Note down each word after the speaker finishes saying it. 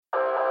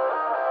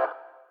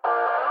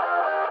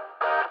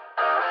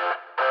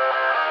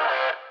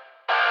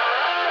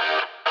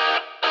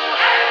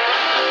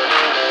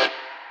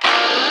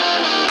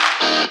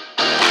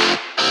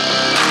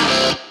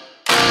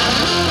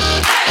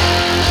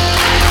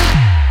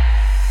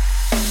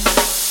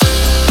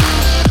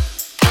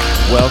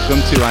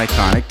Welcome to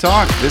Iconic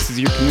Talk. This is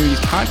your community's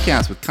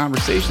podcast with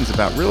conversations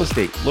about real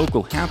estate,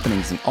 local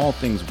happenings, and all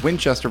things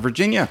Winchester,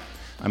 Virginia.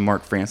 I'm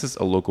Mark Francis,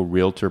 a local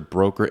realtor,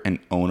 broker, and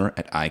owner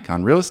at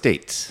Icon Real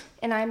Estate.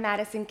 And I'm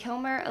Madison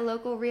Kilmer, a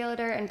local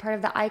realtor and part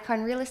of the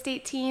Icon Real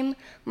Estate team.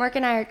 Mark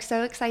and I are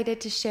so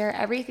excited to share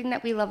everything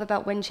that we love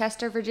about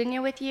Winchester,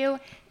 Virginia with you,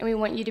 and we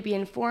want you to be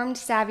informed,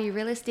 savvy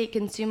real estate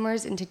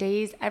consumers in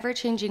today's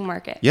ever-changing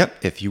market.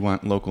 Yep, if you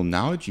want local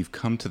knowledge, you've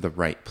come to the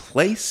right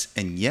place.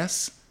 And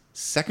yes,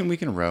 second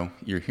week in a row,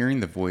 you're hearing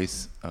the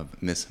voice of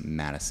Miss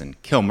Madison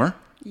Kilmer.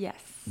 Yes.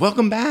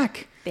 Welcome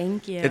back.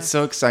 Thank you. It's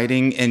so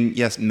exciting. And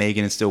yes,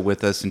 Megan is still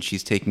with us, and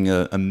she's taking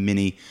a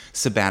mini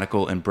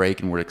sabbatical and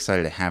break, and we're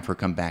excited to have her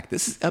come back.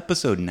 This is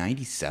episode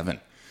 97.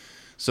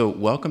 So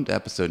welcome to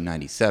episode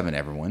 97,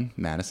 everyone.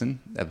 Madison,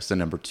 episode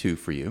number 2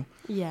 for you.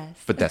 Yes.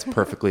 But that's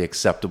perfectly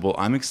acceptable.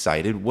 I'm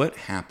excited. What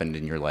happened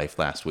in your life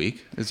last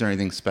week? Is there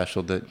anything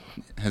special that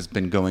has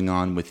been going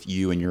on with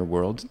you and your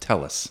world?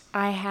 Tell us.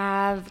 I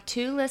have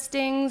 2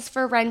 listings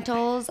for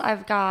rentals.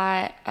 I've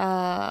got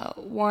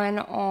one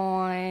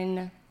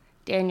on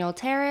Daniel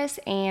Terrace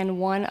and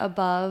one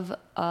above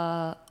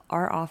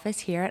our office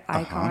here at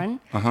Icon.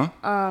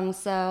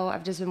 So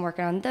I've just been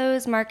working on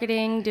those,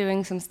 marketing,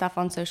 doing some stuff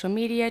on social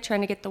media,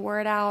 trying to get the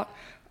word out,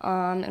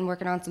 and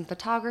working on some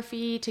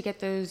photography to get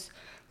those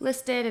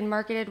listed and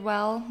marketed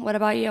well. What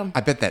about you?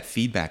 I bet that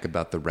feedback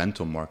about the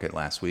rental market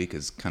last week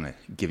is kind of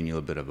giving you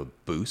a bit of a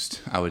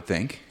boost, I would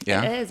think.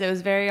 Yeah, it is. It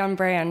was very on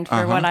brand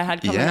for what I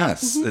had coming up.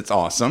 Yes, it's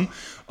awesome.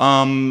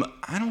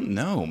 I don't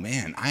know,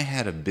 man. I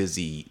had a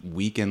busy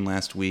weekend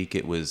last week.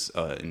 It was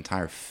an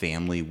entire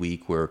family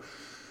week where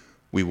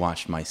we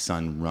watched my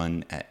son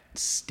run at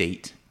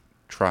state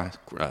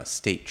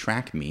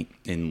track meet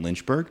in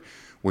Lynchburg,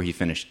 where he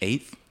finished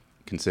 8th,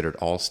 considered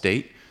all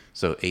state.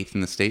 So 8th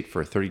in the state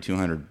for a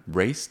 3,200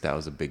 race. That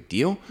was a big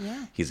deal.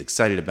 Yeah. He's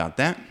excited about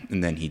that.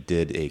 And then he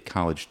did a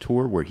college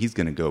tour where he's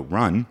going to go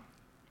run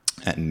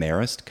at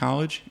Marist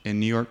College in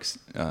New York,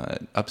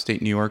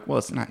 upstate New York. Well,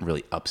 it's not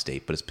really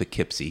upstate, but it's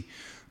Poughkeepsie,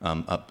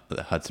 up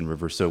the Hudson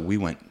River. So we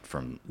went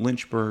from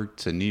Lynchburg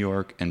to New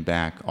York and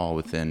back all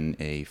within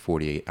a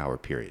 48-hour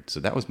period.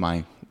 So that was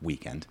my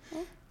weekend.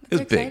 Well, it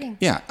was exciting. Big.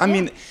 Yeah. I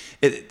mean,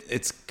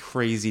 it's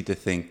crazy to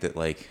think that,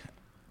 like,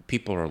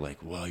 people are like,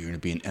 well, you're going to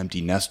be an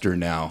empty nester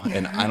now.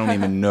 And I don't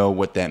even know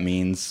what that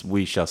means.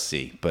 We shall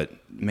see. But it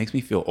makes me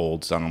feel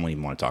old, so I don't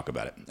even want to talk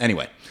about it.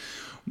 Anyway,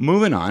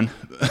 moving on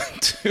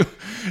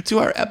to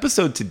our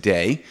episode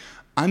today.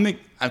 I'm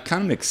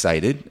kind of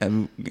excited.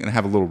 I'm going to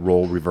have a little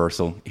role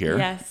reversal here.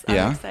 Yes,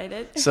 I'm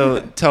excited. So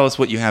tell us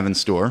what you have in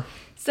store.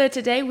 So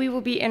today we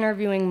will be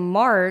interviewing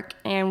Mark,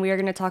 and we are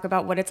going to talk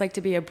about what it's like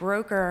to be a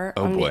broker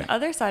the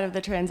other side of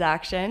the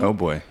transaction. Oh,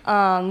 boy.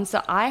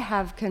 So I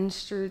have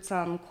construed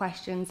some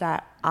questions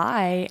that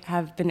I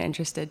have been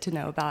interested to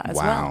know about as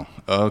well.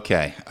 Wow.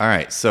 Okay. All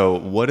right. So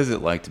what is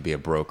it like to be a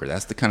broker?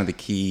 That's the kind of the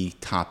key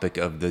topic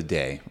of the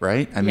day,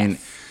 right? I mean,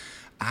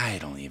 I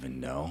don't even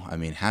know. I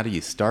mean, how do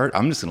you start?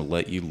 I'm just going to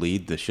let you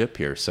lead the ship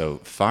here. So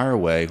fire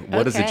away.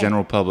 What does the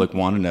general public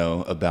want to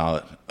know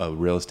about a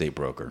real estate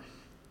broker?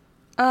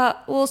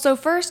 Well, so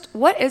first,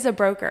 what is a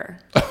broker?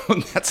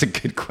 Oh, that's a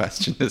good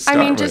question to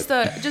start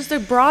with. Just a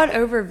broad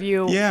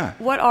overview. Yeah.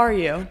 What are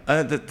you?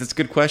 That's a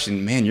good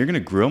question. Man, you're going to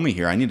grill me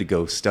here. I need to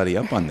go study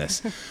up on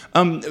this.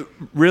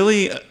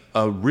 Really,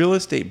 a real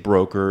estate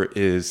broker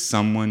is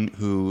someone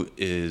who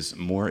is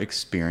more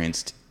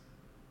experienced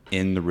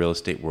in the real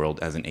estate world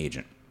as an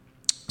agent.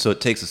 So it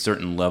takes a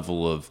certain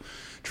level of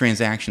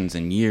transactions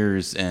and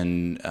years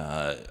and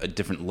a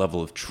different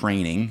level of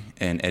training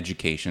and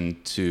education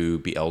to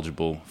be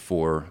eligible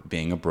for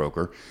being a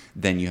broker.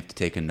 Then you have to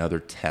take another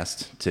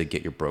test to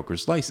get your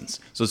broker's license.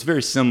 So it's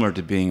very similar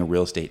to being a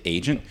real estate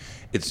agent.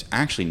 It's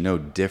actually no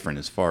different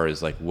as far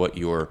as like what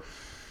your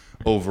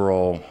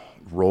overall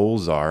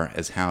roles are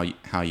as how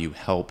you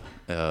help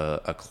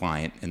a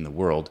client in the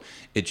world.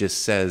 It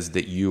just says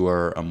that you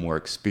are a more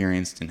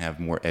experienced and have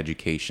more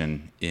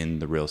education in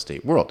the real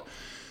estate world.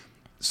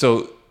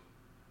 So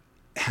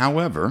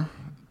however,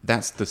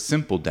 that's the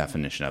simple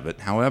definition of it.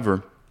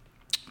 However,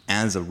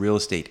 as a real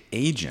estate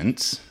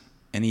agent,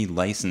 any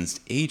licensed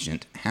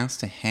agent has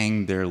to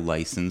hang their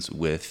license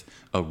with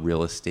a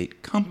real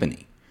estate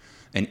company,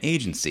 an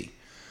agency.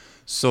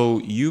 So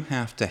you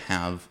have to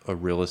have a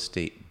real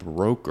estate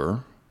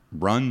broker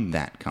run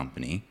that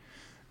company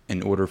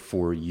in order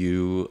for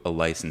you, a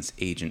licensed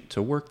agent,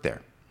 to work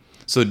there.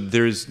 So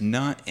there's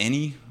not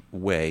any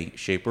way,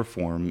 shape, or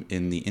form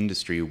in the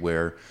industry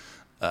where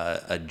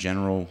a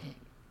general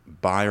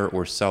buyer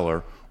or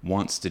seller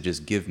wants to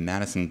just give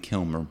Madison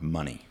Kilmer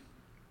money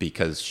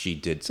because she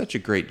did such a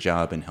great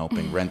job in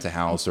helping rent a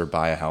house or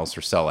buy a house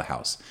or sell a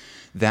house.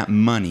 That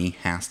money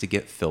has to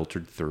get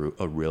filtered through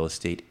a real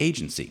estate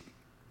agency.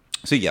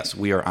 So yes,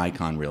 we are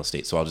Icon Real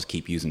Estate, so I'll just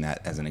keep using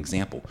that as an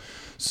example.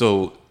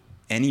 So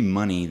any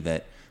money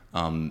that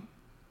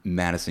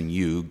Madison,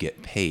 you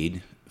get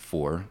paid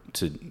for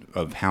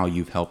of how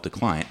you've helped a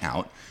client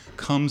out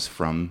comes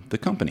from the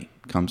company,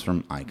 comes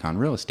from Icon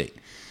Real Estate.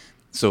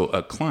 So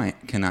a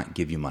client cannot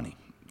give you money.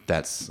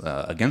 That's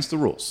against the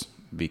rules.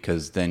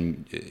 because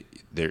then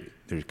there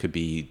could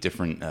be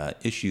different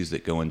issues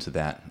that go into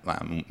that.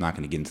 I'm not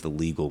going to get into the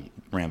legal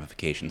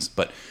ramifications,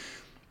 but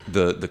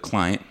the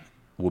client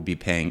will be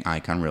paying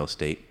Icon Real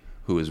Estate,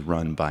 who is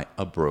run by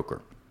a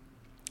broker.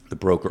 The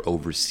broker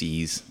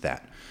oversees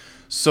that.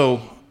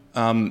 So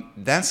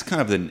that's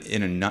kind of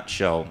in a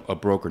nutshell a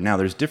broker. Now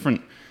there's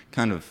different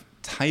kind of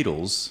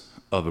titles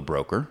of a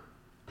broker.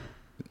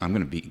 I'm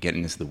going to be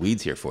getting into the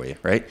weeds here for you,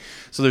 right?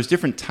 So there's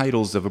different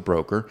titles of a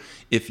broker.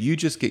 If you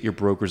just get your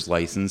broker's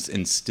license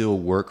and still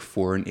work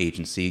for an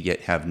agency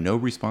yet have no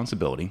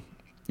responsibility,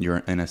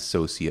 you're an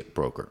associate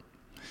broker.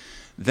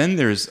 Then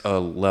there's a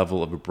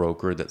level of a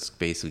broker that's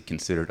basically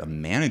considered a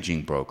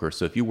managing broker.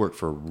 So if you work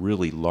for a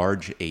really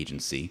large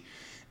agency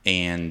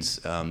and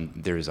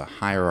there's a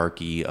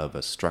hierarchy of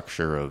a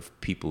structure of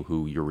people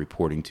who you're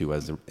reporting to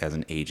as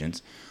an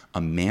agent, a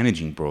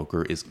managing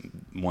broker is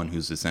one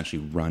who's essentially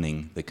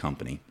running the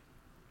company.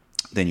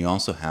 Then you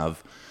also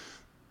have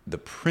the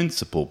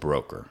principal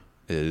broker,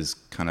 is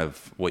kind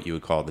of what you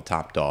would call the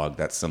top dog.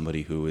 That's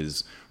somebody who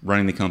is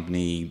running the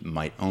company,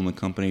 might own the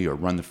company or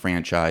run the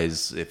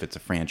franchise if it's a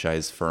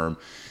franchise firm.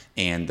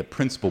 And the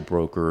principal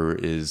broker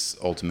is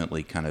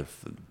ultimately kind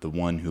of the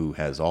one who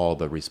has all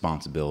the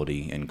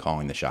responsibility in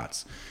calling the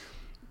shots.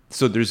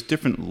 So there's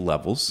different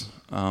levels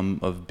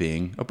of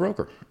being a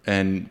broker.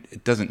 And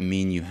it doesn't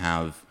mean you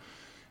have...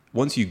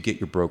 Once you get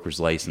your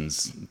broker's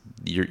license,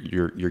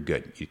 you're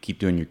good. You keep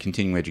doing your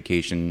continuing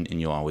education,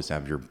 and you'll always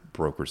have your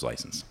broker's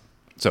license.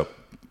 So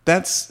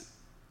that's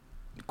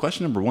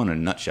question number one in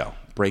a nutshell,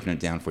 breaking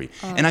it down for you.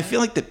 And I feel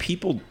like that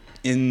people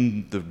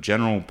in the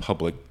general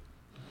public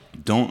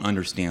don't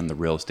understand the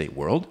real estate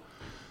world.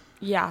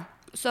 Yeah.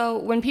 So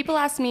when people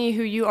ask me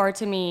who you are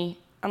to me,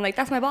 I'm like,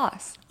 that's my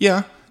boss.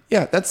 Yeah,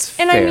 that's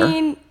fair. And I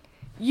mean,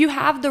 you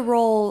have the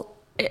role...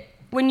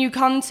 When you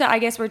come to, I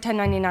guess we're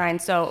 1099,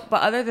 so,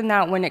 but other than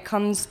that, when it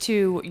comes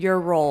to your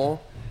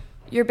role,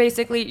 you're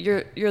basically,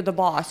 you're the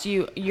boss.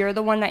 You're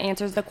the one that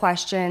answers the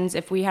questions.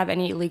 If we have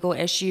any legal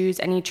issues,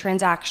 any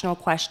transactional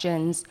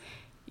questions,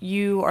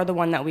 you are the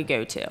one that we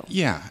go to.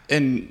 Yeah,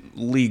 and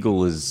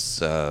legal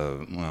is,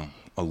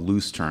 a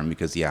loose term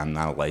because, I'm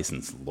not a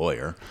licensed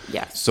lawyer.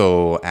 Yes.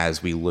 So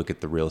as we look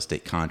at the real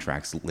estate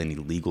contracts, any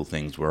legal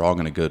things, we're all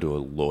going to go to a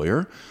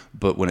lawyer.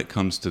 But when it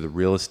comes to the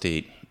real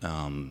estate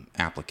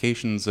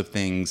applications of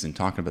things and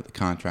talking about the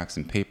contracts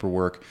and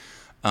paperwork,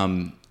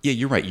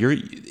 you're right.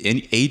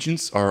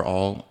 Agents are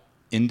all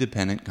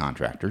independent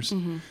contractors,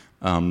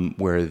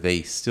 where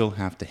they still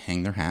have to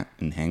hang their hat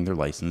and hang their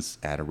license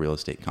at a real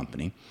estate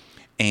company.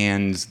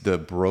 And the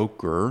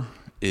broker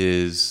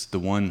is the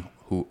one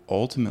who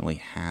ultimately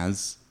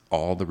has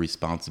all the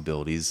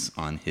responsibilities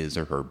on his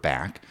or her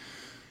back.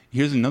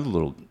 Here's another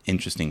little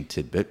interesting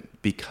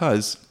tidbit,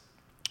 because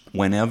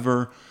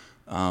whenever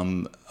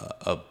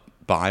a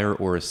buyer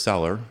or a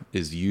seller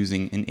is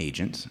using an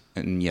agent,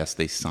 and yes,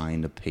 they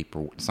sign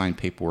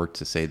paperwork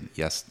to say that,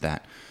 yes,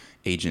 that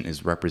agent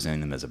is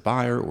representing them as a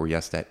buyer, or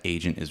yes, that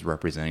agent is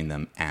representing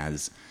them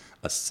as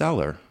a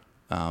seller,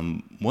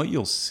 what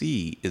you'll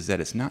see is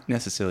that it's not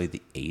necessarily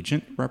the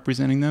agent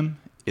representing them,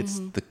 it's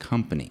the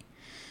company.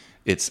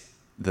 It's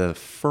the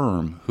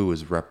firm who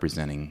is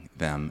representing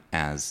them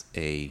as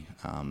a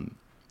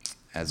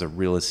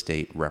real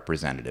estate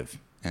representative,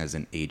 as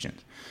an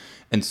agent.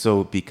 And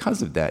so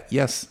because of that,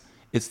 yes,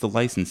 it's the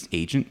licensed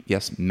agent.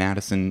 Yes,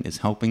 Madison is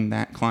helping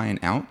that client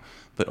out,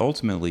 but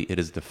ultimately it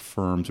is the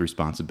firm's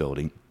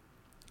responsibility.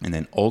 And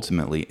then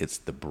ultimately it's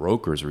the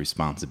broker's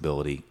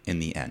responsibility in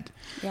the end.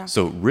 Yeah.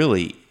 So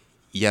really,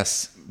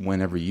 yes,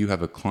 whenever you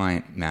have a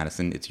client,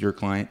 Madison, it's your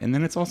client, and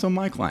then it's also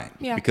my client,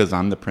 because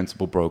I'm the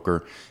principal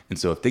broker. And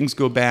so if things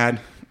go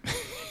bad,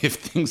 if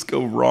things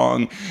go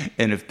wrong,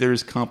 and if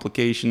there's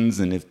complications,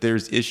 and if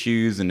there's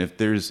issues, and if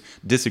there's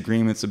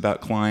disagreements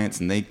about clients,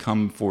 and they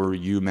come for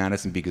you,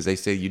 Madison, because they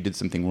say you did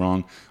something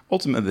wrong,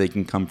 ultimately they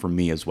can come for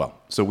me as well.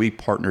 So we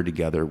partner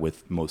together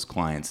with most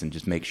clients and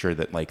just make sure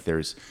that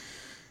there's,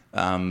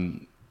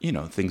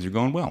 things are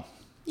going well.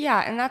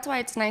 Yeah, and that's why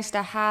it's nice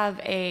to have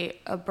a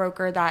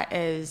broker that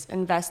is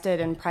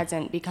invested and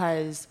present,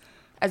 because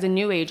as a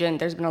new agent,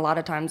 there's been a lot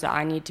of times that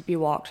I need to be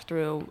walked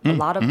through a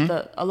lot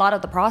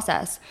of the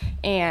process,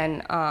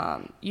 and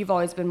you've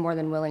always been more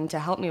than willing to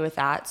help me with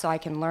that, so I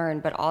can learn.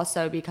 But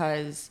also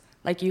because,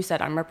 like you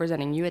said, I'm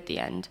representing you at the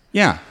end.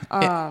 Yeah,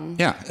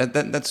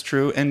 that's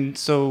true. And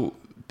so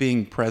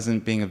being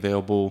present, being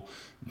available,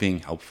 being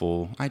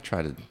helpful, I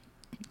try to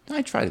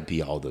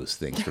be all those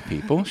things for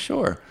people.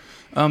 Sure.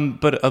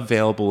 But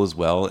available as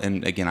well.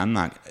 And again, I'm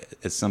not,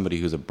 as somebody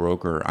who's a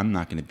broker, I'm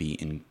not going to be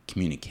in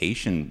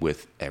communication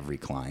with every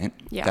client.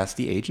 Yeah. That's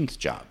the agent's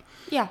job.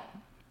 Yeah.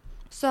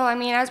 So, I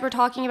mean, as we're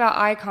talking about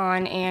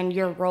Icon and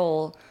your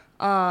role,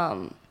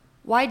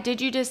 why did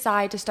you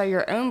decide to start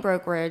your own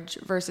brokerage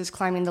versus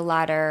climbing the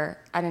ladder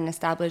at an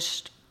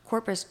established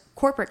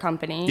corporate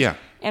company? Yeah.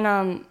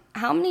 And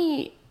how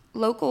many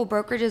local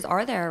brokerages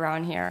are there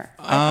around here?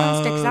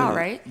 Icon sticks out,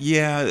 right?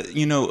 Yeah,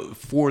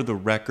 for the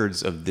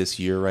records of this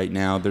year right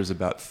now, there's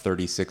about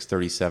 36,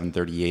 37,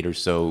 38 or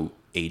so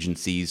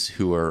agencies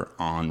who are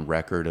on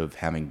record of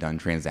having done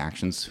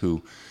transactions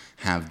who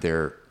have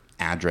their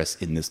address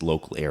in this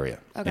local area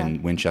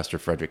in Winchester,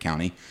 Frederick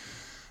County.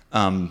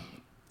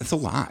 It's a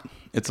lot.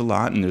 It's a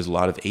lot, and there's a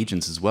lot of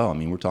agents as well. I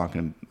mean, we're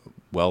talking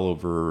well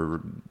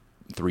over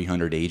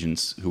 300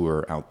 agents who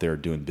are out there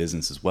doing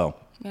business as well.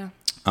 Yeah.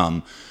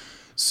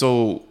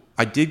 So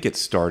I did get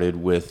started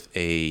with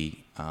a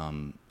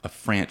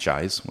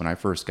franchise when I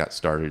first got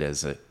started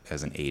as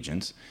an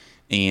agent,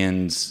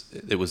 and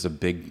it was a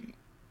big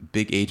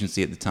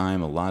agency at the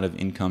time. A lot of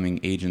incoming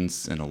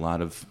agents and a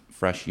lot of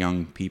fresh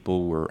young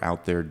people were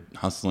out there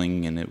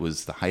hustling, and it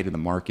was the height of the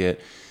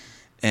market.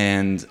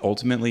 And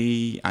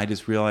ultimately, I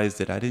just realized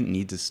that I didn't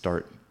need to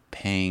start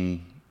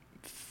paying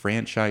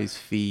franchise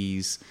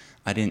fees.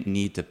 I didn't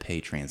need to pay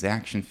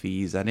transaction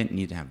fees. I didn't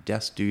need to have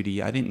desk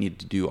duty. I didn't need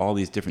to do all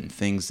these different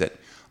things that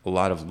a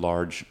lot of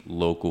large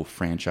local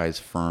franchise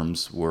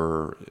firms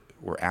were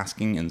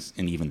asking, and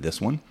even this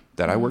one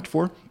that I worked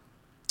for.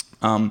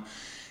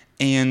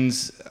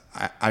 And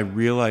I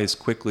realized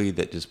quickly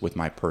that just with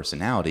my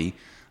personality,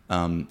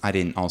 I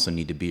didn't also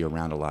need to be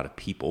around a lot of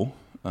people.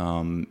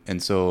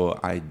 And so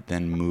I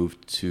then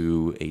moved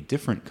to a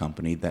different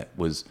company that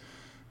was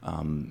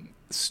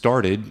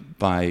started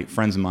by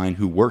friends of mine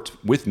who worked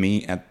with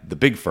me at the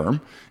big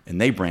firm,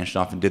 and they branched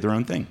off and did their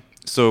own thing.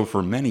 So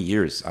for many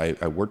years,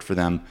 I worked for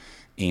them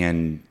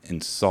and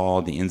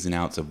saw the ins and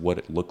outs of what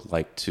it looked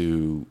like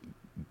to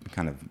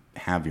kind of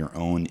have your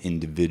own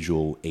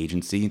individual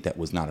agency that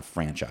was not a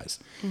franchise.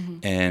 Mm-hmm.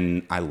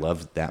 And I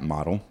loved that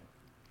model.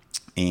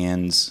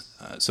 And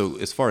so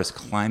as far as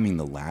climbing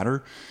the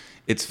ladder,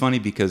 it's funny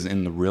because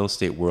in the real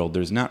estate world,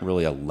 there's not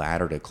really a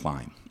ladder to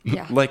climb.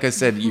 Yeah. Like I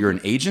said, you're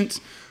an agent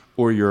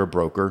or you're a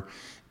broker.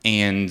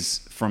 And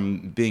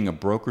from being a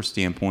broker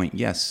standpoint,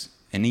 yes,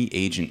 any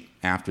agent,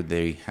 after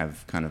they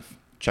have kind of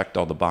checked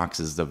all the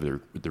boxes of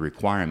the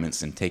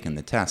requirements and taken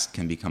the test,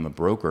 can become a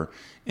broker,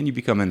 and you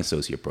become an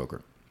associate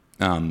broker.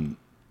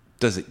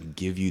 Does it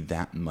give you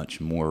that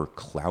much more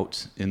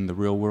clout in the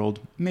real world?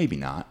 Maybe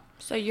not.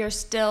 So you're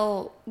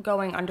still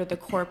going under the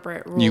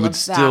corporate rule. You would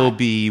still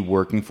be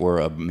working for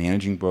a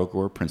managing broker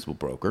or principal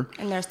broker.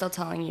 And they're still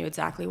telling you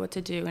exactly what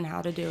to do and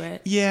how to do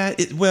it. Yeah,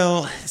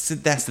 so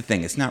that's the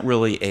thing. It's not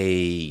really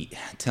a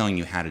telling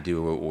you how to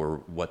do or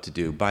what to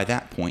do. By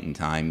that point in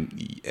time,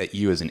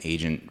 you as an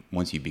agent,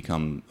 once you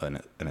become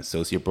an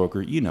associate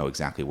broker, you know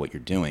exactly what you're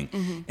doing.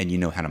 Mm-hmm. And you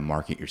know how to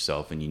market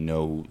yourself, and you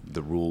know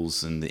the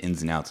rules and the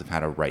ins and outs of how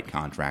to write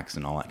contracts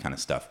and all that kind of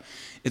stuff.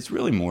 It's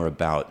really more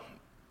about,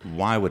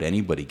 why would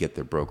anybody get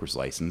their broker's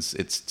license?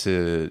 It's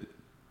to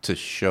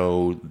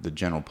show the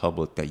general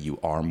public that you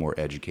are more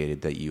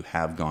educated, that you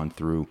have gone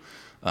through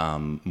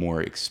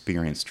more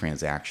experienced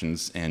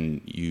transactions,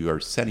 and you are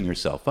setting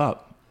yourself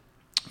up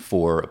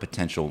for a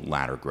potential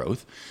ladder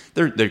growth.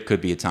 There could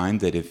be a time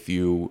that if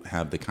you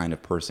have the kind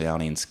of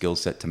personality and skill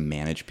set to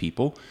manage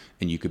people,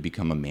 and you could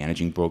become a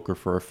managing broker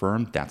for a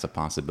firm, that's a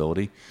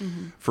possibility.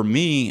 Mm-hmm. For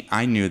me,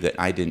 I knew that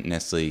I didn't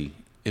necessarily.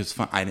 It was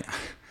fun.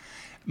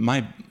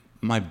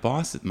 My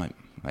boss, my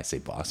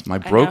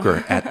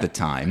broker at the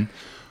time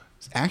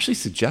actually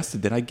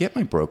suggested that I get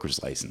my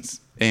broker's license.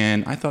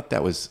 And I thought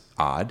that was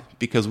odd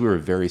because we were a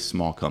very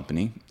small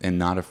company and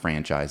not a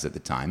franchise at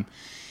the time.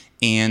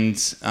 And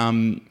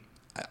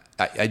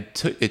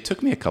it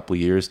took me a couple of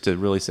years to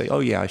really say, oh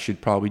yeah, I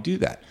should probably do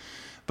that.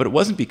 But it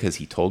wasn't because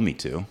he told me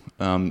to.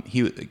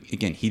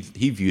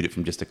 He viewed it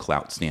from just a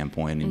clout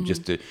standpoint, and mm-hmm.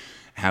 just to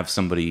have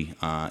somebody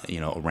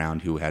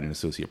around who had an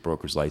associate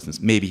broker's license.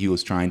 Maybe he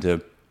was trying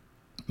to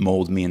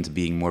mold me into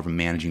being more of a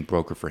managing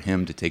broker for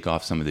him to take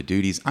off some of the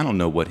duties. I don't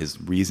know what his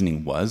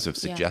reasoning was of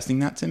suggesting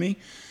that to me.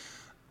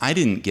 I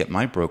didn't get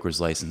my broker's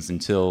license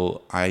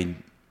until I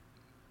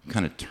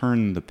kind of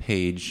turned the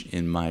page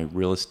in my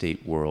real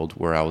estate world,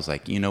 where I was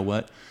like, you know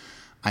what?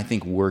 I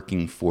think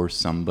working for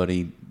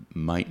somebody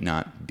might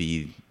not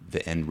be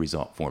the end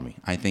result for me.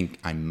 I think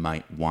I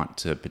might want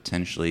to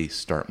potentially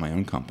start my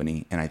own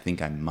company, and I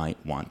think I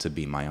might want to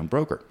be my own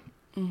broker.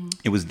 Mm-hmm.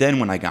 It was then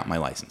when I got my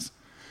license.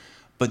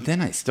 But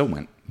then I still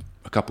went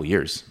a couple of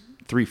years,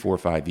 3, 4,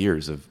 5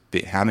 years of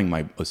having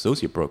my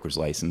associate broker's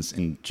license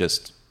and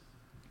just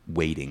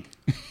waiting,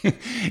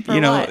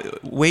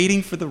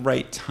 waiting for the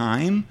right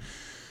time,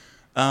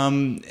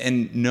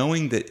 and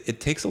knowing that it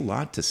takes a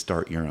lot to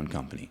start your own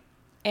company.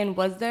 And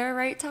was there a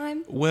right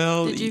time?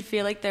 Well, did you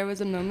feel like there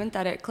was a moment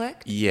that it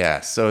clicked?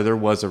 Yeah, so there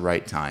was a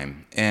right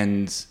time.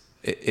 And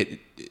it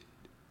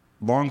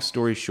long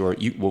story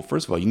short,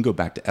 first of all, you can go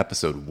back to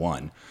episode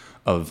 1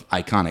 of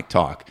Iconic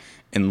Talk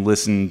and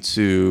listen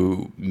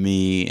to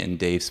me and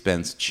Dave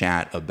Spence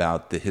chat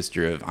about the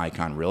history of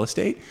Icon real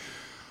estate.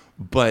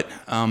 But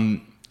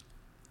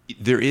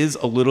there is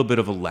a little bit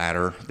of a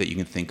ladder that you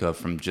can think of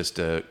from just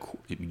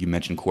you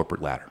mentioned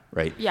corporate ladder,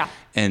 right? Yeah.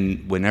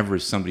 And whenever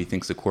somebody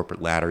thinks a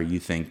corporate ladder, you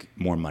think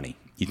more money.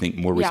 You think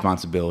more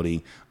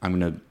responsibility. I'm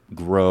going to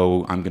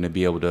grow. I'm going to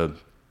be able to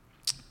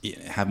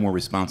have more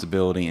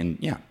responsibility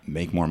and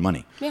make more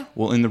money. Yeah.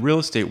 Well, in the real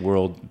estate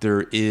world,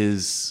 there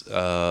is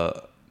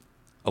a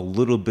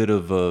little bit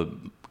of a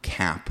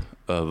cap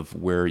of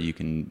where you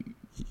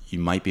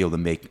might be able to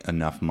make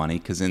enough money,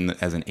 because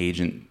as an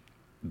agent,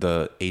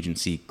 the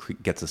agency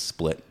gets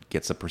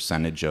a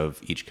percentage of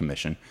each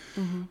commission.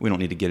 Mm-hmm. We don't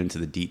need to get into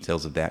the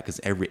details of that, because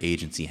every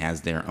agency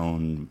has their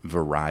own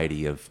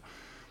variety of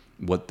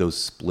what those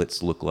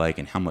splits look like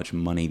and how much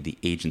money the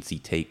agency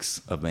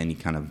takes of any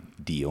kind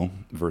of deal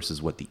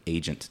versus what the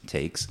agent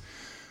takes.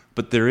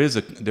 But there is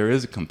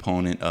a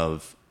component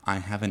of, I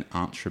have an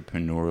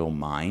entrepreneurial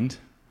mind.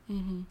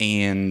 Mm-hmm.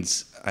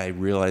 And I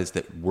realized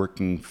that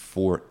working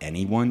for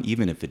anyone,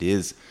 even if it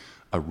is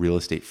a real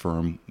estate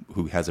firm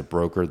who has a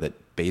broker that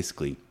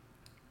basically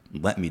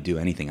let me do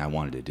anything I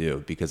wanted to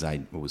do because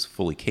I was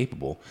fully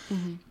capable.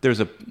 Mm-hmm. There's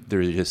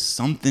just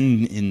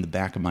something in the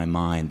back of my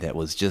mind that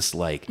was just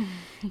like,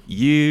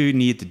 you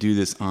need to do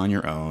this on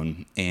your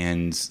own.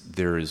 And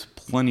there's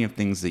plenty of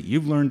things that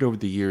you've learned over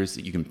the years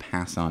that you can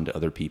pass on to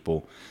other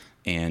people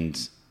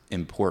and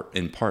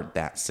impart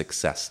that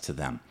success to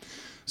them.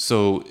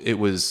 So it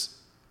was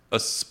a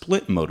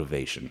split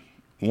motivation.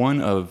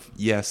 One of,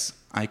 yes,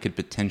 I could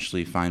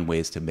potentially find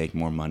ways to make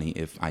more money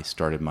if I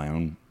started my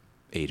own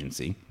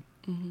agency.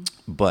 Mm-hmm.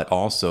 But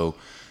also,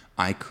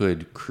 I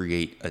could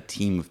create a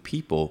team of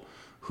people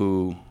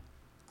who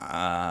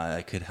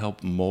I could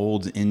help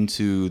mold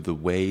into the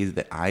way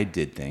that I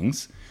did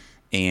things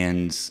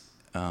and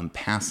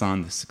pass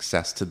on the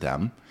success to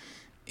them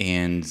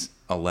and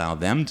allow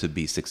them to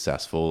be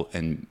successful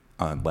and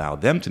allow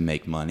them to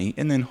make money,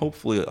 and then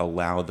hopefully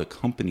allow the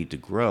company to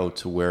grow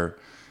to where,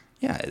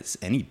 it's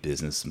any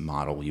business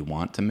model you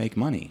want to make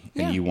money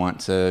and you want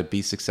to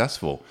be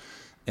successful.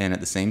 And at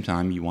the same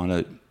time, you want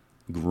to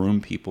groom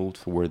people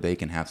to where they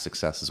can have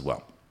success as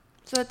well.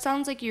 So it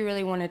sounds like you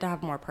really wanted to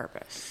have more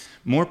purpose.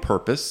 More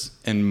purpose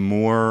and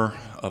more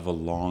of a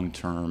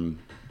long-term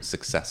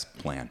success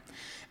plan.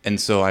 And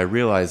so I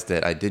realized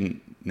that I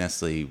didn't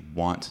necessarily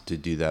want to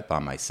do that by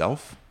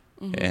myself.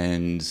 Mm-hmm.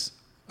 And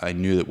I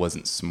knew it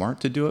wasn't smart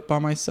to do it by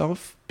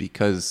myself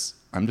because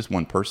I'm just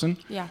one person.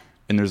 Yeah.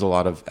 And there's a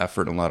lot of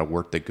effort and a lot of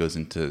work that goes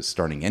into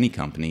starting any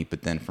company.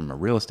 But then from a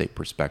real estate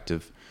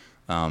perspective,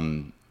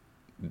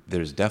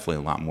 there's definitely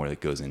a lot more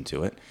that goes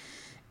into it.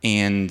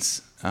 And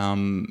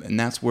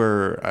that's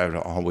where I've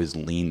always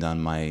leaned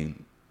on my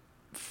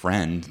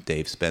friend,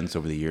 Dave Spence,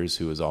 over the years,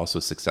 who is also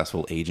a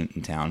successful agent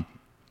in town,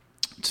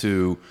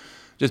 to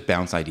just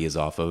bounce ideas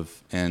off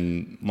of.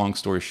 And long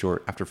story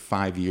short, after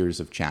 5 years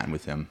of chatting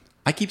with him,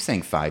 I keep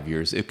saying 5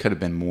 years. It could have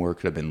been more,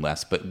 could have been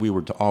less, but we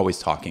were always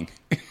talking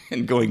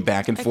and going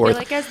back and forth. I feel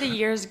like as the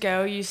years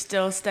go, you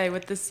still stay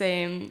with the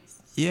same.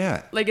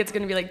 Yeah. Like it's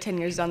going to be like 10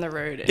 years down the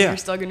road and you're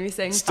still going to be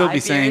saying 5 years. Still be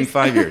saying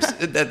 5 years.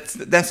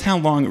 That's how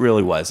long it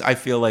really was. I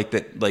feel like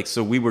that, like,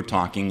 so we were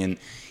talking and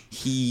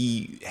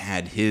he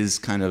had his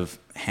kind of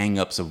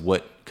hang-ups of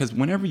because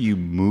whenever you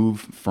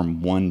move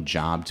from one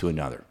job to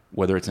another,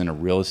 whether it's in a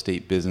real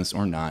estate business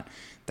or not,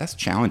 that's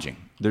challenging.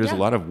 There's a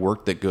lot of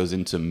work that goes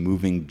into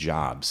moving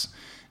jobs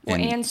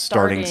and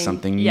starting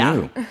something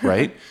new,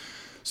 right?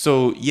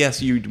 So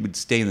yes, you would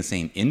stay in the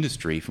same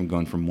industry from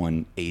going from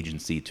one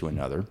agency to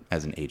another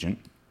as an agent,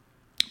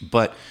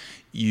 but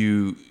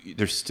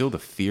there's still the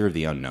fear of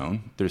the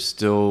unknown. There's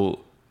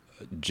still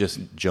just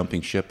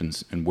jumping ship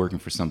and working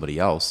for somebody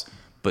else.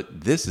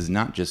 But this is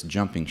not just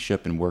jumping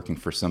ship and working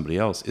for somebody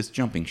else. It's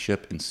jumping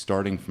ship and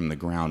starting from the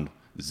ground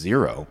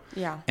zero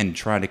and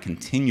try to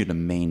continue to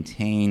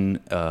maintain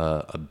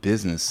a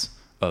business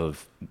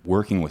of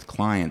working with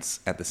clients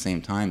at the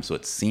same time so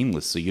it's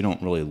seamless, so you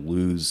don't really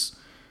lose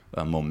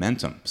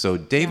momentum. So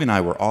Dave and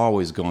I were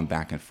always going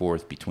back and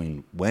forth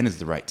between when is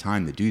the right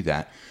time to do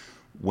that,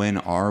 when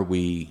are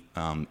we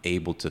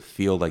able to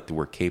feel like that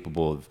we're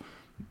capable of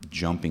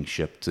jumping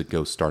ship to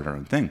go start our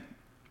own thing.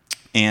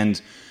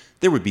 And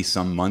there would be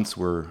some months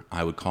where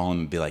I would call him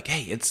and be like,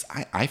 hey,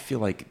 I feel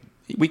like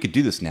we could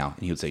do this now.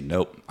 And he would say,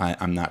 nope,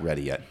 I'm not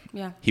ready yet.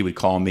 Yeah. He would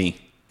call me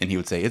and he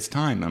would say, it's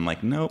time. And I'm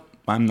like, nope,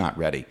 I'm not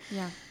ready.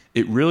 Yeah.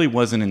 It really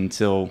wasn't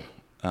until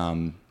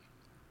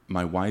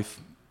my wife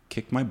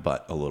kicked my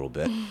butt a little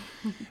bit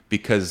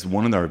because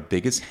one of our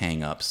biggest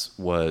hang-ups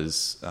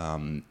was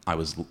I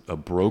was a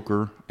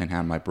broker and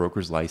had my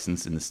broker's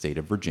license in the state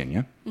of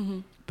Virginia,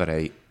 but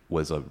I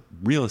was a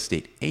real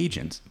estate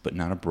agent, but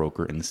not a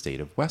broker in the state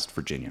of West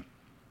Virginia.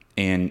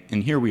 And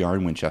here we are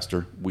in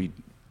Winchester.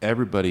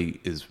 Everybody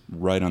is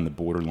right on the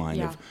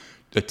borderline of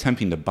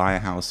attempting to buy a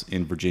house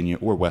in Virginia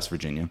or West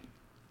Virginia,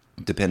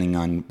 depending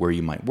on where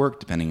you might work,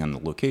 depending on the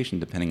location,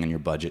 depending on your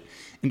budget.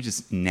 And it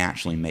just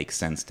naturally makes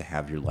sense to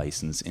have your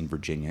license in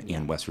Virginia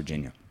and West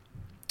Virginia.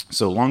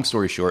 So long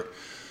story short,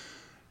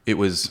 it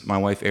was my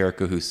wife,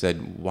 Erica, who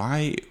said,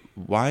 why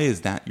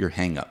is that your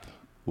hang up?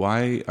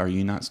 Why are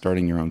you not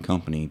starting your own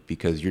company?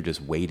 Because you're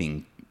just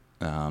waiting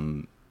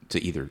to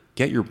either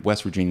get your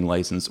West Virginia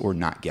license or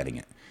not getting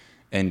it.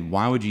 And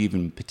why would you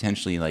even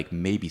potentially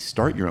maybe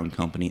start your own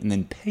company and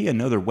then pay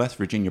another West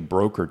Virginia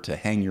broker to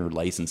hang your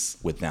license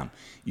with them?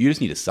 You just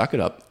need to suck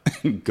it up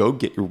and go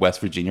get your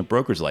West Virginia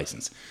broker's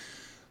license.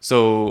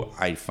 So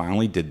I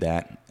finally did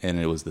that, and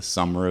it was the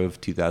summer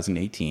of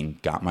 2018,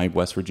 got my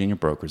West Virginia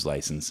broker's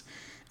license,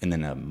 and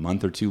then a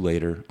month or two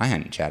later, I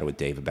hadn't chatted with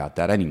Dave about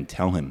that. I didn't even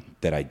tell him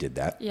that I did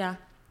that. Yeah.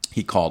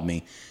 He called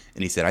me,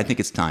 and he said, I think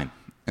it's time.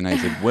 And I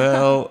said,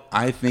 well,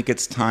 I think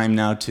it's time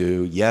now,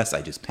 too. Yes,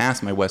 I just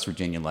passed my West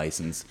Virginia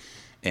license,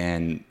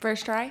 and...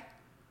 First try?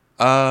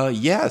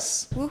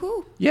 Yes.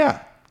 Woohoo.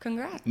 Yeah.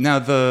 Congrats. Now,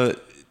 the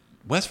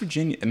West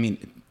Virginia, I mean...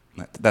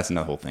 That's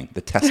another whole thing.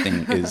 The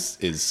testing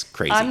is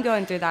crazy. I'm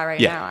going through that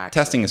right now, actually.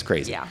 Testing is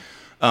crazy. Yeah.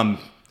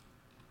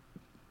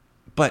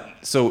 But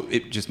so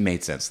it just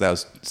made sense. That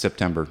was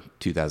September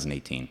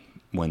 2018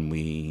 when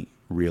we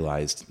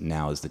realized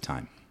now is the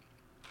time.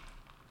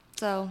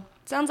 So,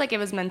 sounds like it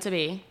was meant to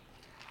be.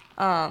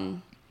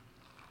 So,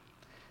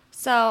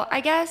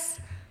 I guess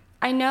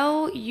I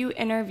know you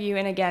interview,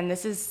 and again,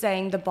 this is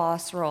saying the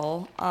boss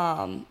role,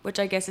 which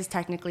I guess is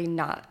technically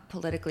not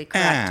politically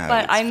correct.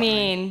 But I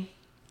mean...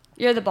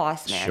 You're the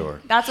boss, man.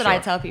 Sure. That's what I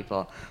tell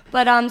people.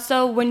 But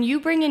so when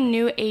you bring in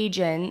new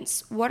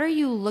agents, what are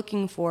you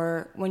looking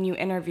for when you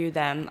interview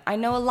them? I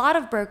know a lot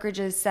of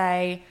brokerages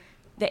say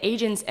the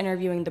agent's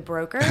interviewing the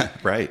broker.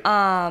 Right.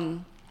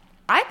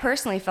 I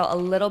personally felt a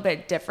little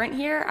bit different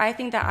here. I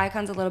think that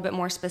Icon's a little bit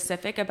more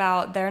specific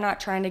about they're not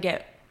trying to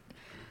get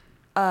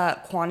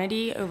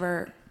quantity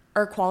over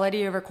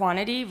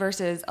quantity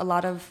versus a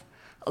lot of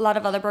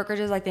other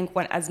brokerages I think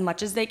want as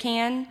much as they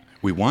can.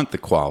 We want the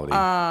quality.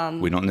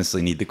 We don't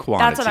necessarily need the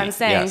quantity. That's what I'm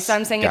saying. Yes, so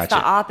I'm saying gotcha. It's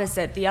the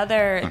opposite. The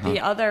other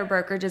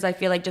brokerages, I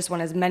feel like just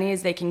want as many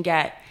as they can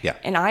get. Yeah.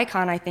 And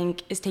Icon, I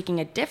think, is taking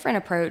a different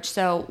approach.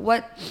 So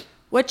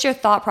what's your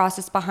thought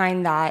process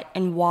behind that,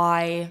 and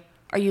why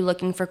are you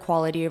looking for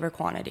quality over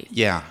quantity?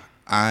 Yeah.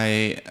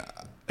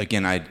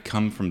 I'd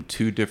come from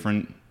two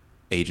different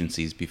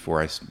agencies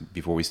before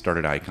we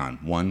started Icon.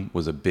 One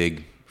was a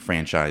big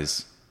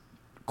franchise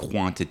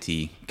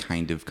quantity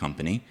kind of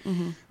company.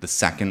 Mm-hmm. The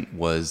second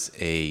was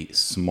a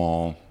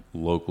small,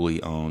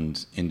 locally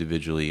owned,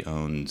 individually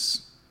owned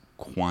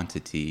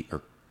quantity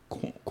or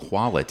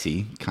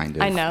quality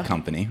kind of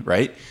company,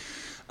 right?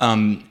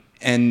 And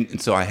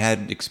so I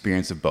had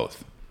experience of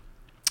both.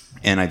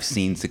 And I've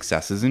seen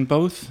successes in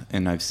both,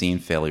 and I've seen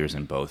failures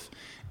in both.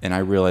 And I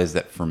realized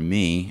that for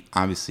me,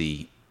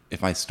 obviously,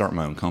 if I start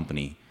my own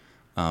company,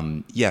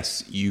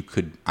 yes,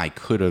 I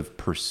could have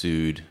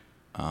pursued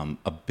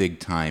a big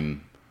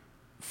time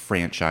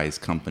franchise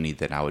company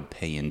that I would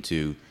pay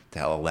into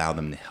to allow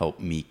them to help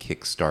me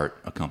kickstart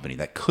a company.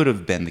 That could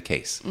have been the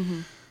case.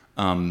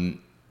 Mm-hmm.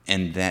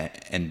 And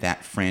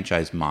that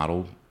franchise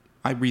model,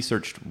 I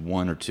researched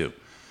one or two.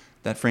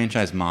 That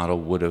franchise model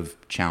would have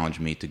challenged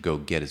me to go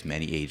get as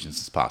many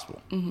agents as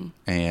possible. Mm-hmm.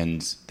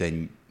 And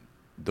then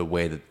the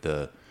way that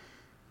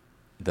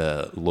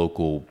the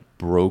local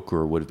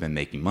broker would have been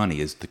making money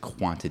is the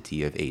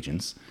quantity of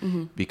agents,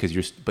 mm-hmm. because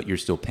you're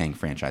still paying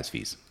franchise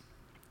fees.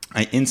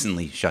 I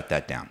instantly shut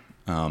that down.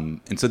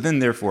 And so then,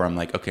 therefore, I'm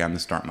like, okay, I'm going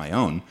to start my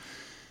own.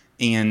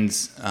 And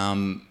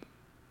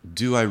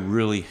do I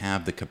really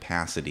have the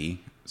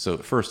capacity? So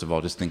first of all,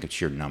 just think of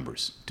sheer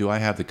numbers. Do I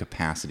have the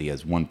capacity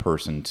as one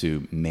person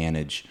to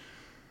manage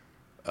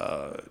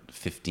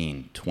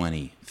 15,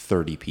 20,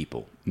 30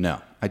 people?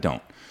 No, I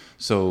don't.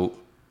 So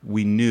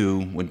we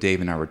knew when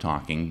Dave and I were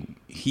talking,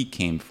 he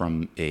came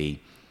from a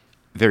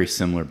very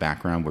similar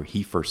background where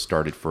he first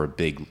started for a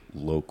big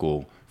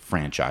local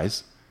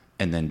franchise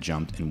and then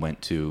jumped and went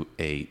to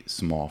a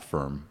small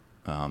firm,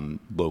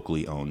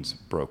 locally owned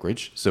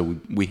brokerage. So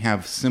we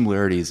have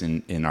similarities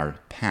in our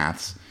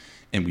paths,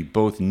 and we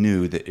both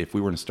knew that if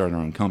we were to start our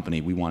own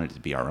company, we wanted it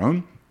to be our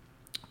own.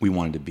 We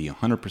wanted to be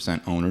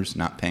 100% owners,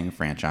 not paying a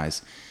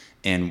franchise,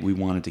 and we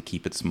wanted to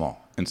keep it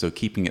small. And so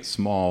keeping it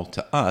small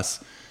to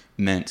us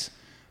meant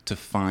to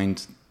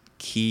find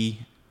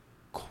key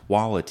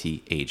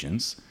quality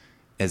agents.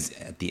 As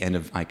at the end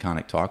of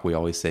Iconic Talk, we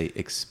always say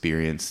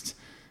experienced,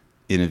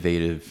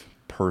 innovative,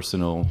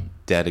 personal,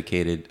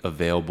 dedicated,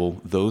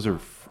 available. Those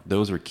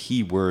are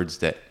key words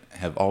that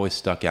have always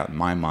stuck out in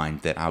my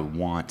mind that I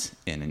want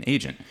in an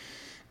agent.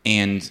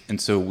 And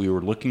so we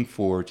were looking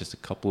for just a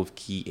couple of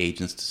key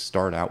agents to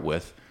start out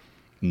with,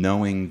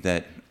 knowing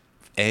that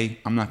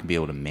I'm not going to be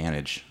able to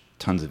manage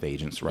tons of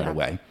agents right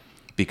away,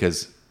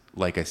 because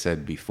like I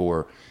said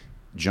before,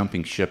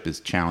 jumping ship is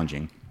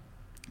challenging.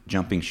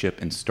 Jumping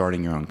ship and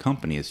starting your own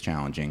company is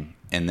challenging,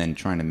 and then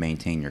trying to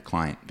maintain your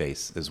client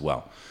base as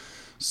well.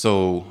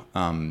 So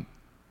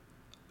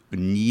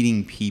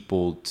needing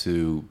people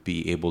to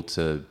be able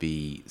to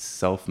be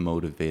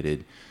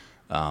self-motivated,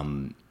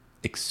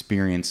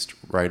 experienced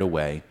right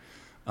away.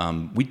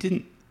 We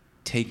didn't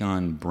take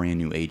on brand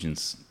new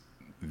agents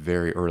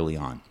very early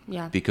on,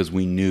 because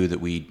we knew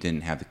that we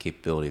didn't have the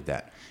capability of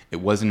that.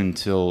 It wasn't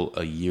until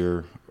a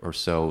year or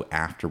so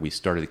after we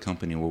started the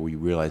company where we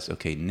realized,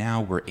 okay,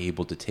 now we're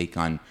able to take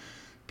on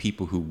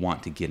people who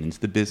want to get into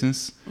the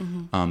business.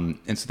 Mm-hmm.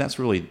 And so that's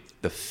really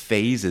the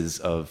phases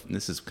of,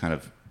 this is kind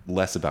of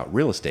less about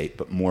real estate,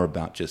 but more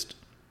about just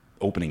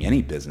opening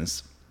any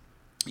business.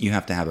 you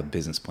have to have a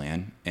business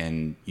plan,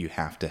 and you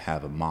have to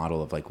have a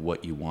model of like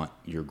what you want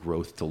your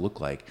growth to look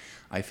like.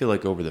 I feel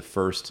like over the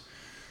first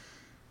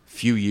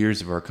few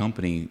years of our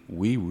company,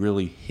 we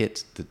really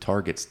hit the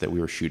targets that we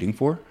were shooting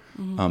for.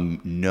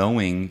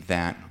 Knowing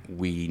that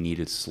we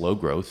needed slow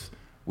growth,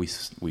 we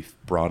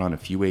brought on a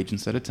few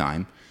agents at a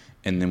time,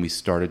 and then we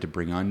started to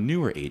bring on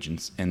newer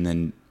agents and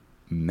then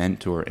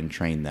mentor and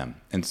train them.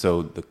 And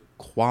so the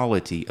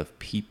quality of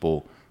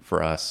people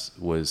for us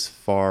was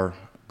far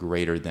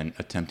greater than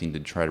attempting to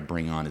try to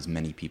bring on as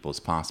many people as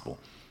possible.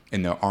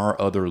 And there are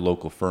other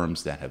local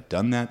firms that have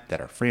done that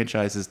are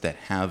franchises that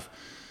have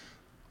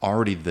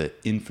already the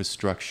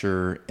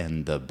infrastructure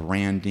and the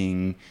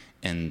branding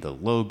and the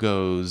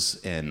logos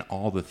and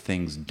all the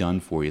things done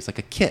for you. It's like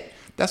a kit.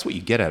 That's what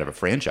you get out of a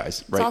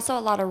franchise, right? It's also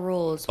a lot of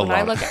rules. When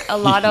I look at a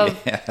lot of,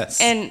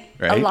 yes, and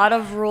right? a lot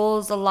of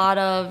rules, a lot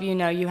of,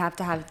 you have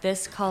to have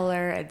this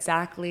color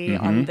exactly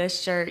on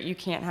this shirt. You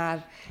can't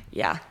have,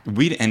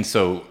 And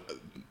so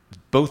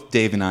both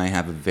Dave and I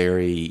have a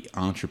very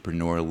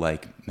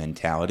entrepreneur-like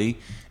mentality,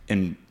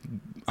 and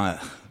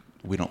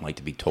we don't like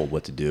to be told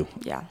what to do.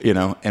 Yeah.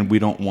 And we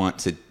don't want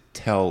to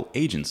tell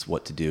agents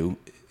what to do.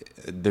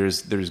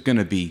 There's going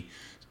to be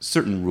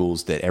certain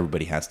rules that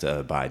everybody has to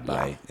abide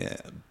by,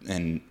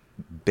 and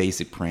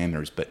basic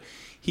parameters. But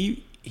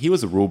he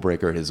was a rule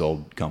breaker at his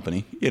old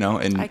company,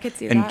 and I could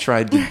see and that.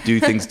 tried to do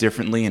things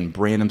differently and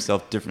brand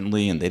himself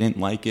differently, and they didn't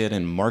like it,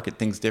 and market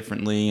things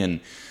differently, and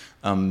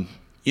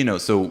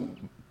so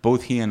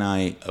both he and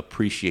I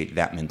appreciate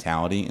that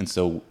mentality. And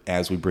so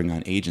as we bring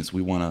on agents,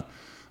 we want to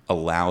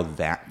allow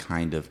that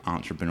kind of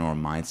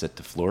entrepreneurial mindset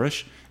to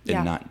flourish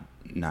and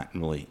not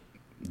really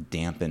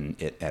dampen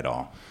it at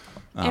all.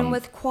 And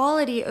with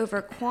quality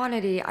over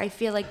quantity, I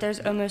feel like there's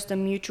almost a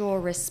mutual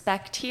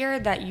respect here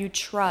that you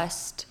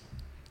trust.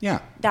 Yeah.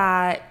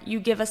 That you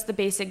give us the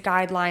basic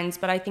guidelines,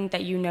 but I think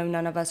that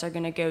none of us are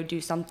going to go do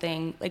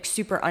something like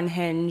super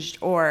unhinged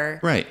or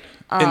right.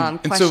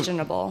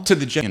 questionable. And so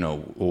to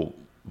the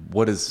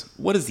what does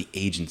the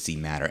agency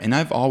matter? And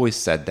I've always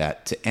said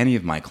that to any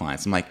of my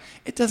clients. I'm like,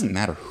 it doesn't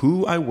matter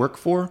who I work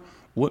for.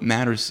 What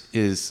matters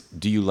is,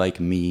 do you like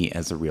me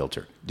as a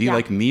realtor? Do you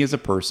like me as a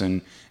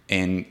person?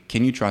 And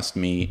can you trust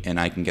me and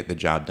I can get the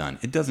job done?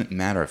 It doesn't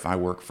matter if I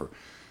work for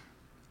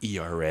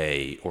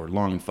ERA or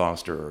Long &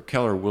 Foster or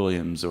Keller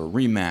Williams or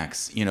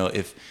Remax.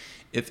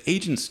 If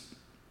agents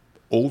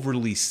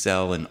overly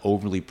sell and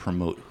overly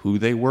promote who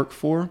they work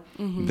for,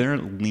 they're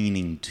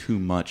leaning too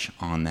much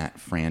on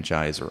that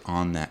franchise or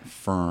on that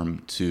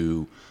firm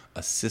to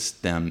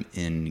assist them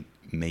in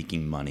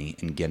making money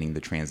and getting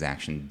the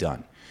transaction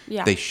done.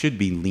 Yeah. They should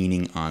be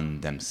leaning on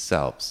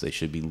themselves. They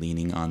should be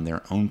leaning on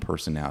their own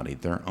personality,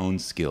 their own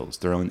skills,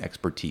 their own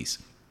expertise.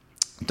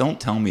 Don't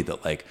tell me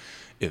that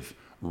if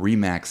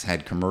Remax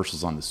had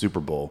commercials on the Super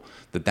Bowl,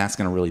 that's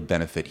going to really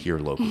benefit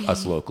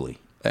us locally.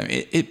 I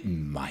mean, it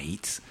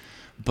might.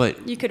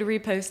 But you could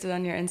repost it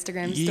on your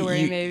Instagram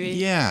story, maybe.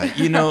 Yeah,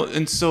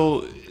 and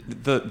so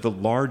the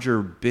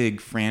larger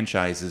big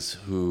franchises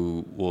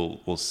who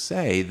will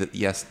say that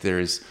yes,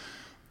 there's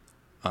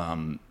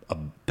a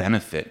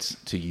benefit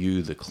to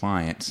you, the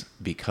client,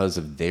 because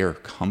of their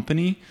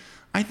company.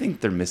 I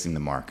think they're missing the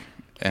mark,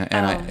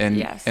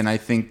 and I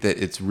think that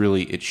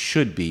it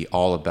should be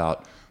all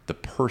about the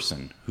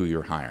person who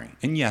you're hiring.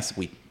 And yes,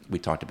 we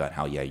talked about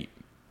how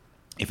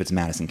if it's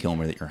Madison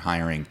Kilmer that you're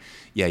hiring,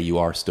 you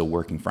are still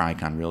working for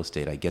Icon Real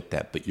Estate. I get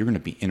that. But you're going to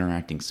be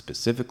interacting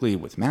specifically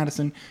with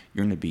Madison.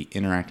 You're going to be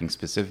interacting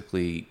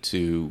specifically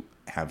to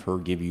have her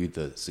give you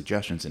the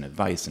suggestions and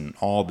advice and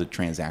all the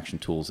transaction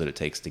tools that it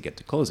takes to get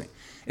to closing.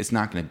 It's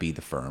not going to be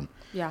the firm.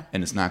 Yeah.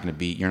 And it's not going to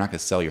be, you're not going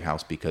to sell your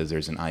house because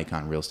there's an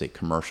Icon Real Estate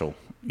commercial,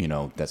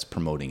 that's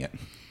promoting it.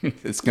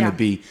 It's going to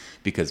be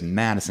because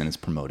Madison is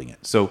promoting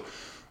it. So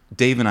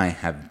Dave and I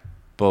have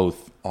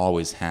both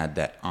always had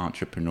that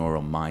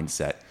entrepreneurial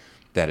mindset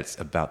that it's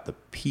about the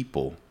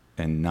people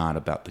and not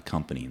about the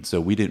company. And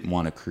so we didn't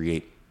want to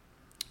create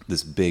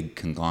this big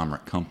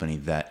conglomerate company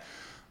that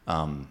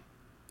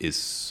is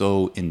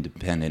so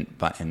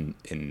independent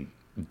and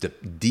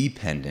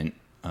dependent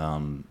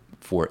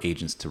for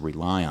agents to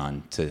rely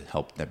on to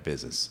help their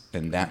business.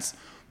 And that's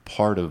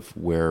part of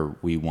where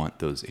we want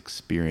those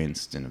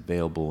experienced and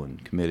available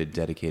and committed,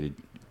 dedicated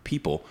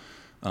people,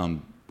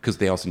 because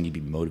they also need to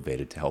be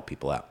motivated to help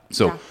people out.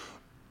 So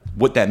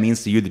what that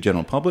means to you, the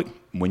general public,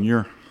 when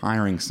you're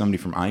hiring somebody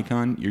from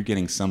Icon, you're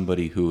getting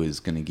somebody who is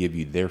going to give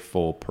you their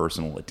full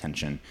personal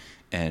attention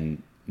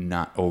and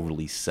not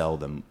overly sell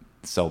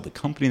the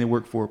company they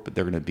work for, but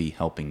they're going to be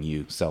helping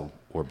you sell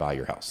or buy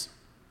your house.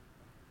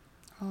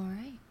 All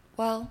right.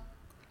 Well,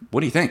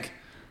 what do you think?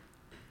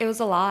 It was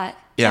a lot.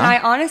 Yeah. And I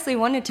honestly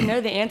wanted to know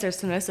the answers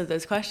to most of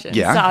those questions.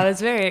 Yeah. So I was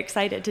very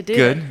excited to do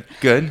it.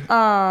 Good.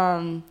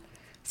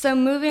 So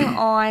moving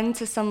on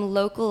to some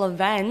local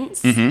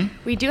events,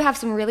 we do have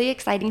some really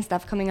exciting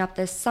stuff coming up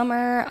this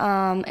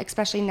summer,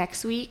 especially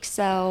next week.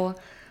 So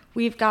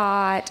We've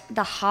got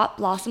the Hop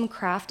Blossom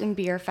Craft and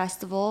Beer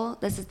Festival.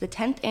 This is the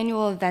 10th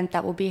annual event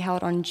that will be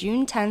held on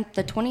June 10th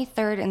to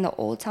 23rd in the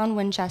Old Town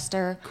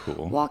Winchester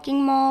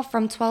Walking Mall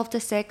from 12 to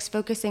 6,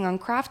 focusing on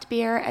craft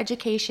beer,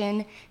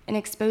 education, and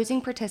exposing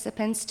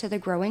participants to the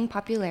growing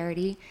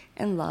popularity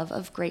and love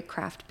of great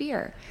craft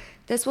beer.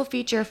 This will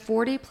feature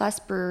 40-plus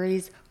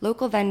breweries,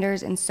 local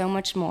vendors, and so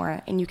much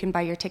more, and you can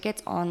buy your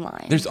tickets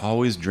online. There's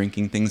always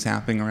drinking things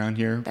happening around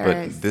here,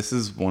 this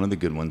is one of the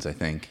good ones, I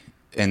think.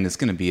 And it's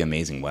going to be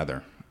amazing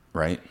weather,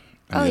 right?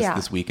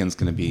 This weekend's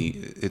going to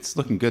be, it's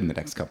looking good in the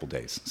next couple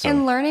days. So.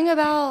 And learning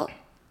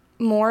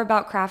more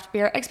about craft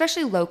beer,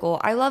 especially local.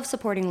 I love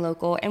supporting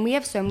local, and we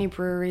have so many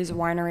breweries,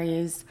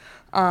 wineries,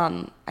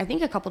 I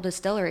think a couple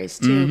distilleries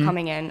too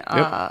coming in.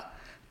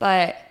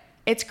 But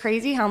it's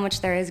crazy how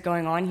much there is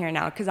going on here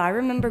now, because I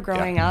remember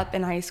growing up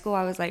in high school,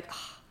 I was like,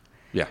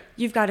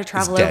 you've got to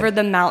travel over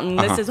the mountain.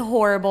 This is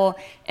horrible.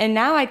 And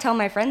now I tell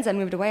my friends that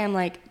moved away, I'm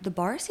like, the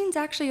bar scene's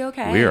actually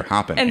okay. We are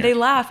hopping And here. they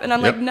laugh. And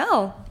I'm like,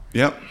 no.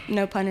 Yep.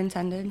 No pun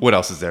intended. What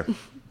else is there?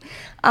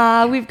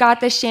 We've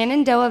got the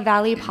Shenandoah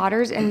Valley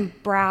Potters and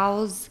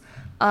Browse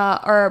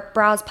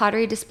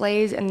pottery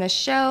displays in the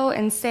show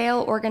and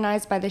sale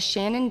organized by the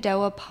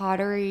Shenandoah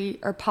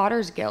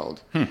Potters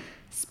Guild.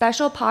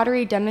 Special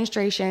pottery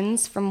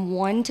demonstrations from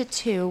 1 to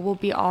 2 will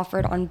be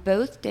offered on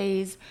both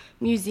days.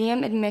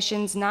 Museum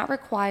admissions not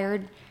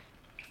required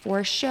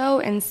for show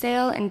and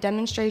sale and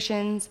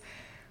demonstrations.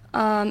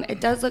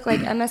 It does look like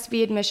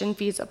MSV admission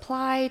fees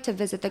apply to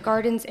visit the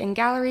gardens and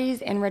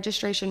galleries, and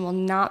registration will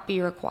not be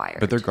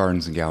required. But their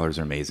gardens and galleries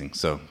are amazing,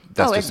 so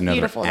that's just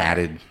another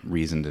added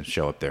reason to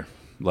show up there.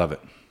 Love it.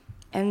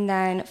 And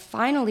then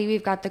finally,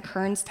 we've got the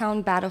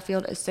Kernstown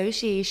Battlefield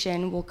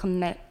Association will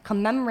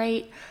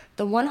commemorate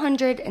the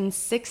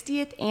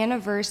 160th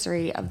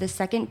anniversary of the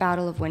Second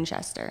Battle of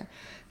Winchester.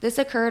 This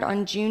occurred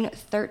on June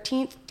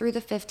 13th through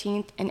the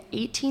 15th in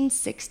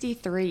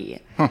 1863.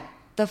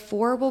 The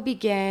tour will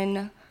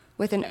begin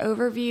with an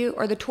overview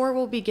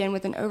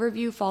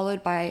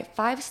followed by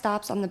 5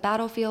 stops on the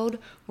battlefield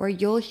where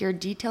you'll hear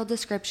detailed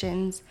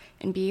descriptions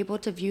and be able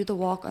to view the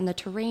walk on the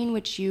terrain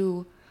which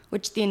the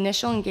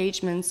initial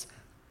engagements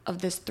of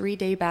this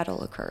 3-day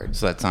battle occurred.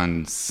 So that's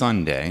on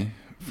Sunday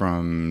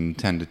from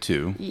 10 to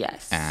 2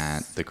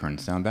 at the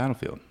Kernstown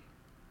Battlefield.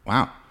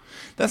 Wow.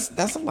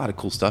 That's a lot of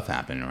cool stuff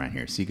happening around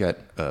here. So you got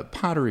a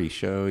pottery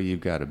show,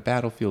 you've got a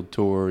battlefield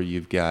tour,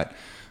 you've got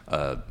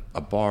a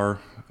bar,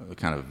 a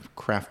kind of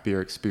craft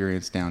beer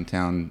experience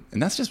downtown,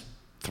 and that's just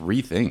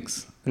 3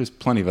 things. There's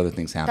plenty of other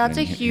things happening. That's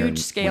a huge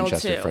scale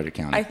Winchester, too. Frederick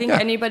County. I think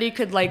anybody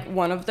could like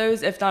one of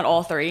those, if not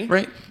all 3.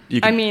 Right.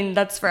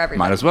 That's for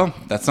everybody. Might as well.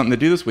 That's something to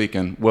do this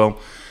weekend. Well,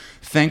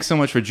 thanks so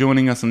much for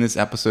joining us on this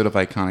episode of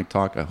Iconic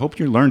Talk. I hope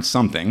you learned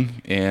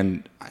something.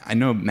 And I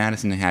know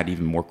Madison had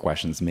even more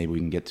questions. Maybe we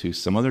can get to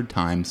some other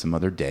time, some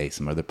other day,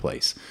 some other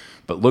place.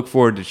 But look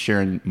forward to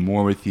sharing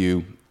more with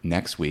you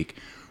next week.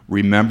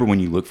 Remember, when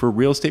you look for a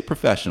real estate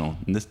professional,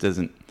 and this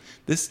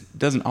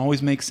doesn't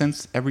always make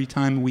sense every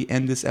time we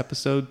end this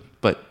episode,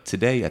 but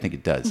today I think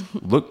it does.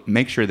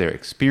 Make sure they're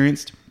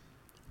experienced,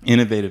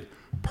 innovative,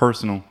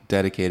 personal,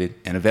 dedicated,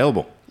 and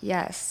available.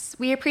 Yes.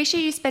 We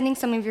appreciate you spending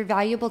some of your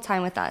valuable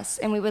time with us,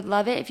 and we would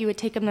love it if you would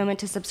take a moment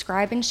to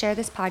subscribe and share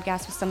this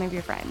podcast with some of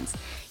your friends.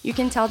 You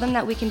can tell them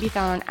that we can be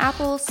found on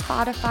Apple,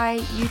 Spotify,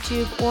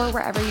 YouTube, or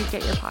wherever you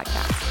get your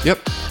podcasts. Yep.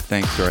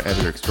 Thanks to our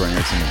editor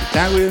extraordinaire, Samantha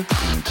Taglia.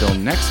 And until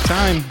next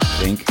time,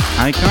 think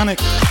iconic.